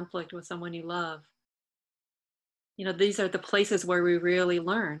interpersonal conflict with someone you love? These are the places where we really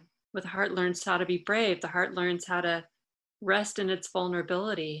learn. The heart learns how to be brave. The heart learns how to rest in its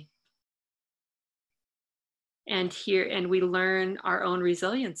vulnerability. And we learn our own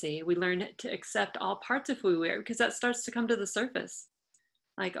resiliency. We learn to accept all parts of who we are, because that starts to come to the surface.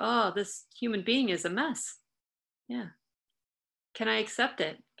 Like, oh, this human being is a mess. Yeah. Can I accept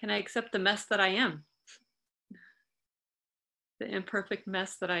it? Can I accept the mess that I am? The imperfect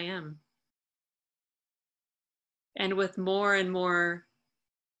mess that I am. And with more and more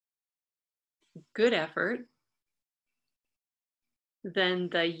good effort, then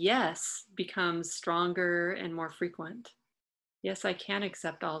the yes becomes stronger and more frequent. Yes, I can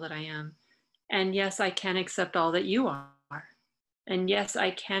accept all that I am. And yes, I can accept all that you are. And yes,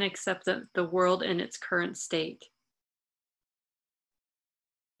 I can accept the world in its current state.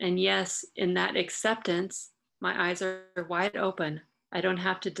 And yes, in that acceptance, my eyes are wide open. I don't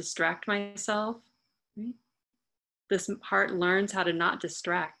have to distract myself. Right? This heart learns how to not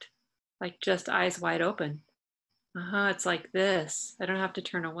distract, like just eyes wide open. It's like this. I don't have to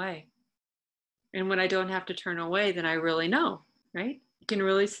turn away. And when I don't have to turn away, then I really know, right? You can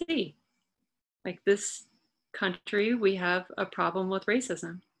really see. Like this country, we have a problem with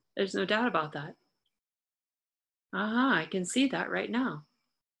racism. There's no doubt about that. I can see that right now.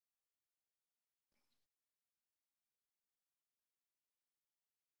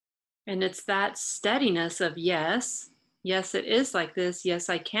 And it's that steadiness of yes, it is like this. Yes,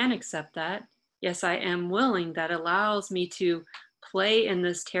 I can accept that. Yes, I am willing, that allows me to play in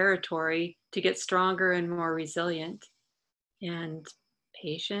this territory to get stronger and more resilient and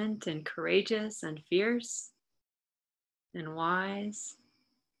patient and courageous and fierce and wise,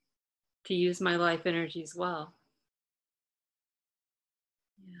 to use my life energies well.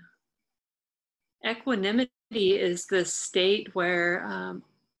 Yeah. Equanimity is this state where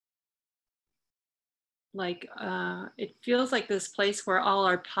it feels like this place where all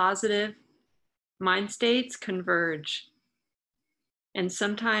our positive mind states converge. And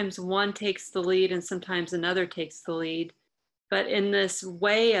sometimes one takes the lead and sometimes another takes the lead. But in this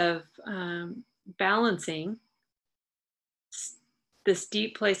way of balancing this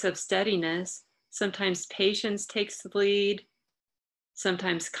deep place of steadiness, sometimes patience takes the lead,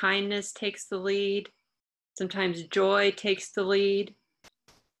 sometimes kindness takes the lead, sometimes joy takes the lead.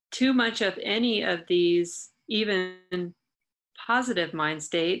 Too much of any of these, even positive mind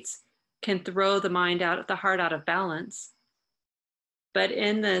states, can throw the mind out, the heart out of balance. But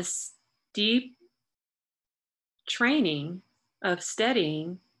in this deep training of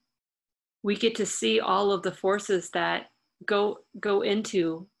steadying, we get to see all of the forces that go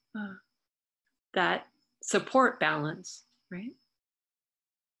into that support balance, right?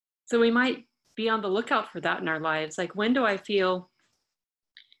 So we might be on the lookout for that in our lives. Like, when do I feel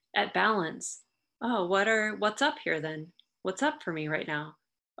at balance? Oh, what's up here then? What's up for me right now?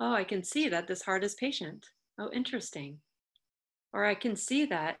 Oh, I can see that this heart is patient. Oh, interesting. Or I can see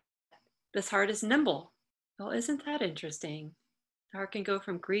that this heart is nimble. Well, isn't that interesting? The heart can go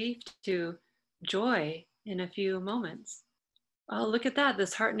from grief to joy in a few moments. Oh, look at that.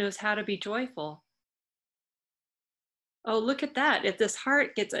 This heart knows how to be joyful. Oh, look at that. If this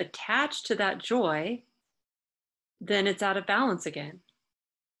heart gets attached to that joy, then it's out of balance again.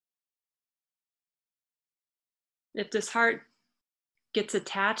 If this heart gets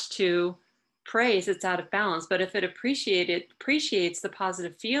attached to praise, it's out of balance. But if it appreciates the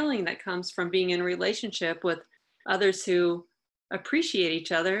positive feeling that comes from being in a relationship with others who appreciate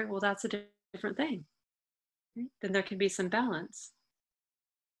each other, well, that's a different thing. Right? Then there can be some balance.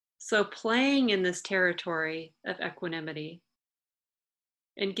 So playing in this territory of equanimity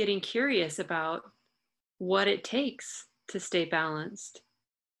and getting curious about what it takes to stay balanced.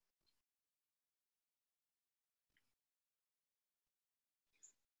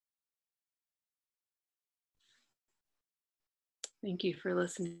 Thank you for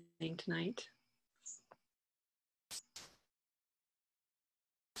listening tonight.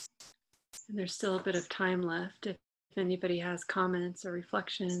 And there's still a bit of time left if anybody has comments or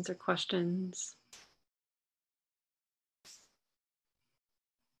reflections or questions.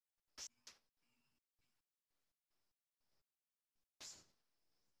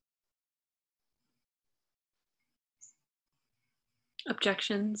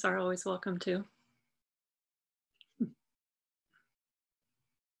 Objections are always welcome too.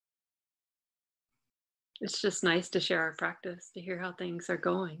 It's just nice to share our practice, to hear how things are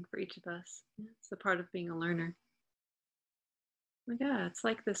going for each of us. It's a part of being a learner. Like, yeah, it's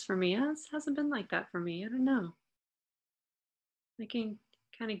like this for me. Yeah, it hasn't been like that for me. I don't know. I can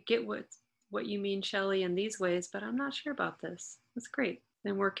kind of get what you mean, Shelly, in these ways, but I'm not sure about this. That's great.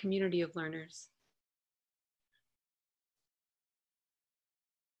 Then we're a community of learners.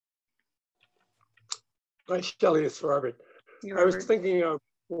 Hi, Shelly, it's Robert. I was thinking of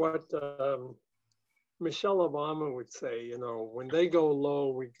what Michelle Obama would say, you know, when they go low,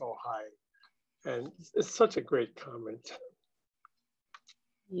 we go high. And it's such a great comment.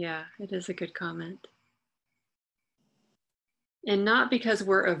 Yeah, it is a good comment. And not because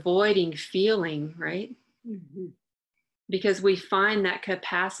we're avoiding feeling, right? Mm-hmm. Because we find that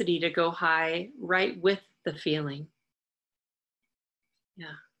capacity to go high right with the feeling. Yeah,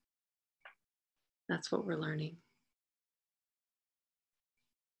 that's what we're learning.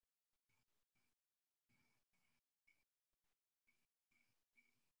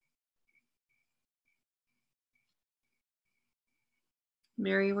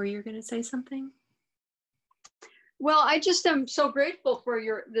 Mary, were you going to say something? Well, I just am so grateful for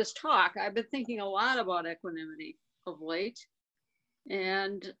this talk. I've been thinking a lot about equanimity of late.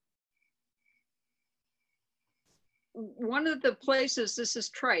 And one of the places, this is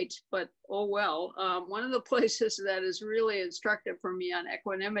trite, but oh well, one of the places that is really instructive for me on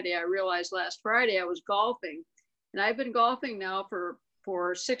equanimity, I realized last Friday I was golfing. And I've been golfing now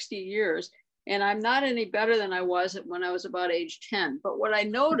for 60 years. And I'm not any better than I was when I was about age 10. But what I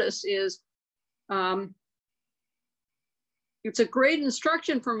notice is, it's a great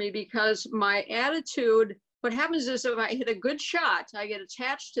instruction for me because my attitude, what happens is if I hit a good shot, I get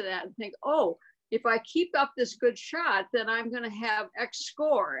attached to that and think, oh, if I keep up this good shot, then I'm going to have X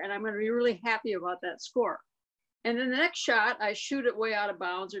score and I'm going to be really happy about that score. And then the next shot, I shoot it way out of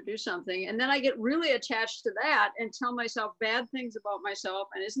bounds or do something. And then I get really attached to that and tell myself bad things about myself.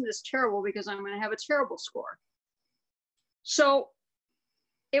 And isn't this terrible because I'm going to have a terrible score. So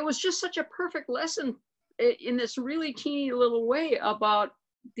it was just such a perfect lesson in this really teeny little way about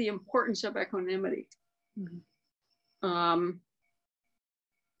the importance of equanimity. Mm-hmm.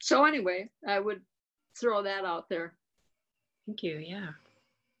 So anyway, I would throw that out there. Thank you. Yeah.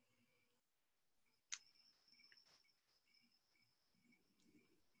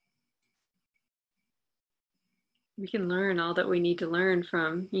 We can learn all that we need to learn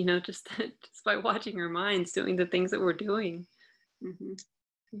from, just by watching our minds doing the things that we're doing. Mm-hmm.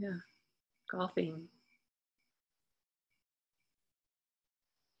 Yeah, golfing.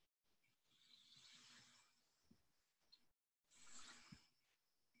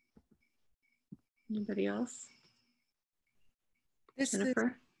 Anybody else?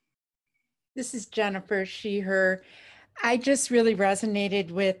 Jennifer? This is Jennifer, she, her. I just really resonated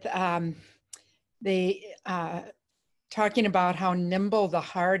with the talking about how nimble the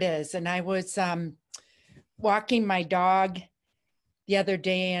heart is. And I was walking my dog the other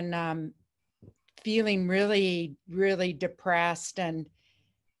day and feeling really, really depressed and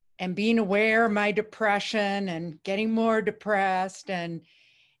being aware of my depression and getting more depressed and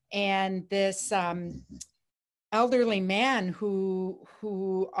this elderly man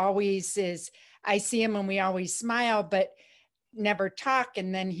who always is, I see him and we always smile, but never talk.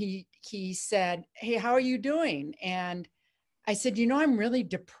 And then he said, "Hey, how are you doing?" And I said, "I'm really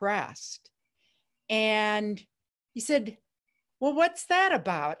depressed." And he said, "Well, what's that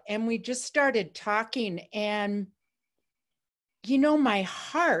about?" And we just started talking, and my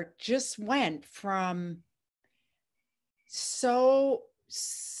heart just went from so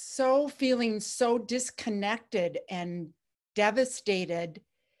feeling so disconnected and devastated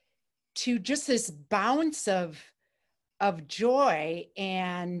to just this bounce of joy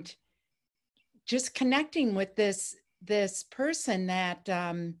and just connecting with this person that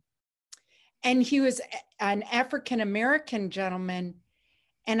and he was an African-American gentleman.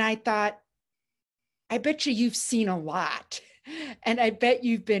 And I thought, I bet you've seen a lot. And I bet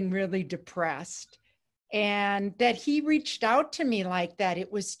you've been really depressed. And that he reached out to me like that.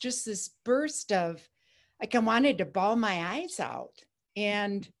 It was just this burst of, like, I wanted to bawl my eyes out.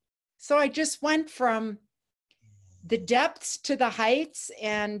 And so I just went from the depths to the heights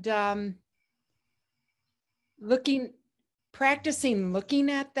and practicing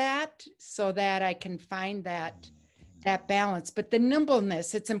looking at that so that I can find that balance. But the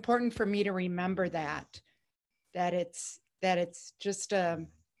nimbleness, it's important for me to remember that it's just a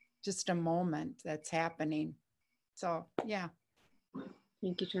moment that's happening. So, yeah.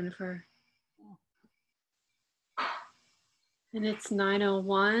 Thank you, Jennifer. And it's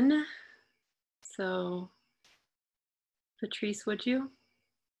 9:01. So, Patrice, would you?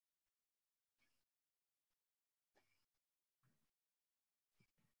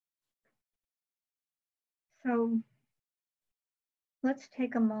 So let's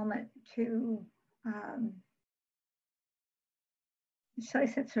take a moment to, so I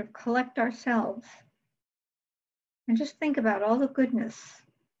said, sort of collect ourselves and just think about all the goodness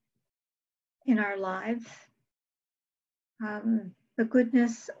in our lives, the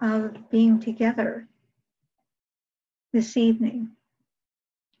goodness of being together this evening,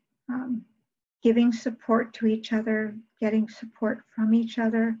 giving support to each other, getting support from each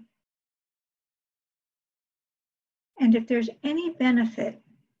other. And if there's any benefit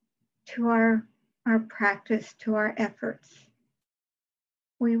to our practice, to our efforts,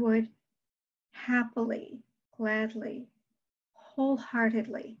 we would happily, gladly,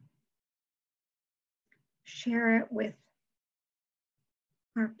 wholeheartedly share it with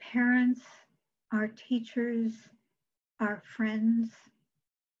our parents, our teachers, our friends,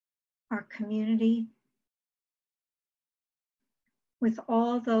 our community, with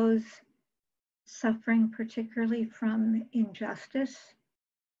all those suffering, particularly from injustice,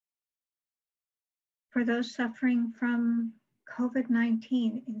 for those suffering from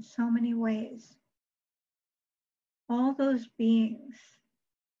COVID-19 in so many ways. All those beings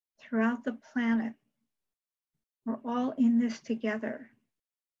throughout the planet, we're all in this together.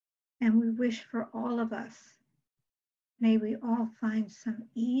 And we wish for all of us, may we all find some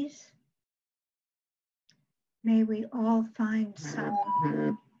ease. May we all find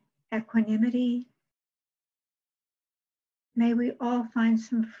some equanimity. May we all find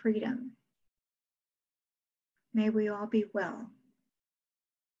some freedom. May we all be well.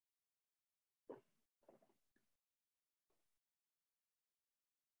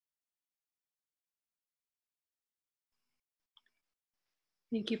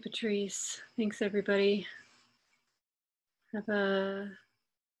 Thank you, Patrice. Thanks, everybody. Have a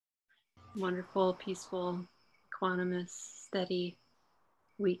wonderful, peaceful, equanimous, steady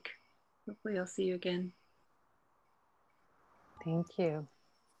week. Hopefully I'll see you again. Thank you.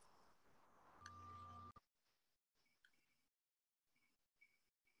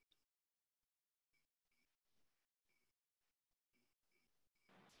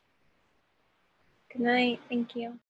 Good night. Thank you.